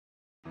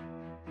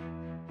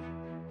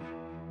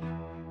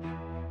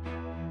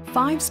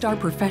Five Star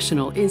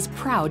Professional is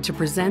proud to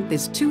present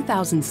this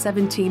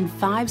 2017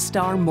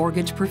 Five-Star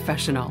Mortgage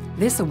Professional.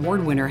 This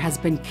award winner has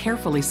been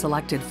carefully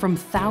selected from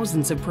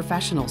thousands of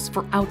professionals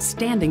for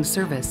outstanding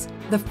service.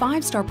 The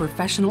Five-Star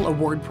Professional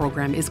Award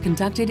Program is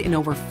conducted in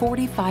over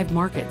 45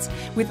 markets,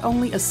 with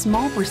only a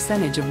small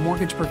percentage of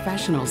mortgage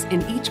professionals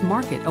in each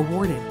market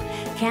awarded.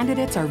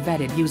 Candidates are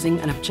vetted using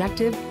an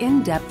objective,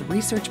 in-depth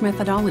research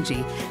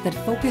methodology that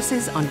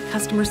focuses on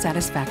customer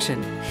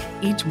satisfaction.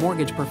 Each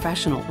mortgage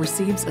professional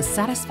receives a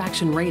satisfaction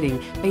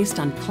rating based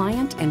on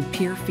client and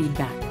peer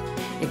feedback.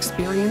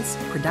 Experience,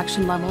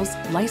 production levels,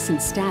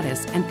 license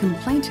status, and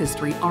complaint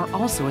history are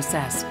also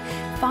assessed.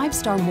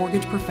 Five-star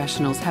mortgage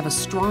professionals have a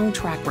strong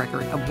track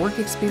record of work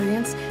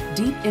experience,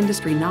 deep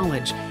industry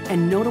knowledge,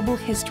 and notable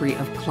history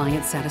of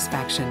client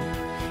satisfaction.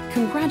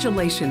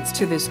 Congratulations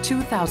to this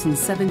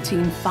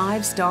 2017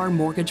 Five-Star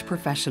Mortgage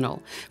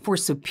Professional for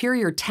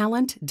superior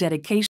talent, dedication,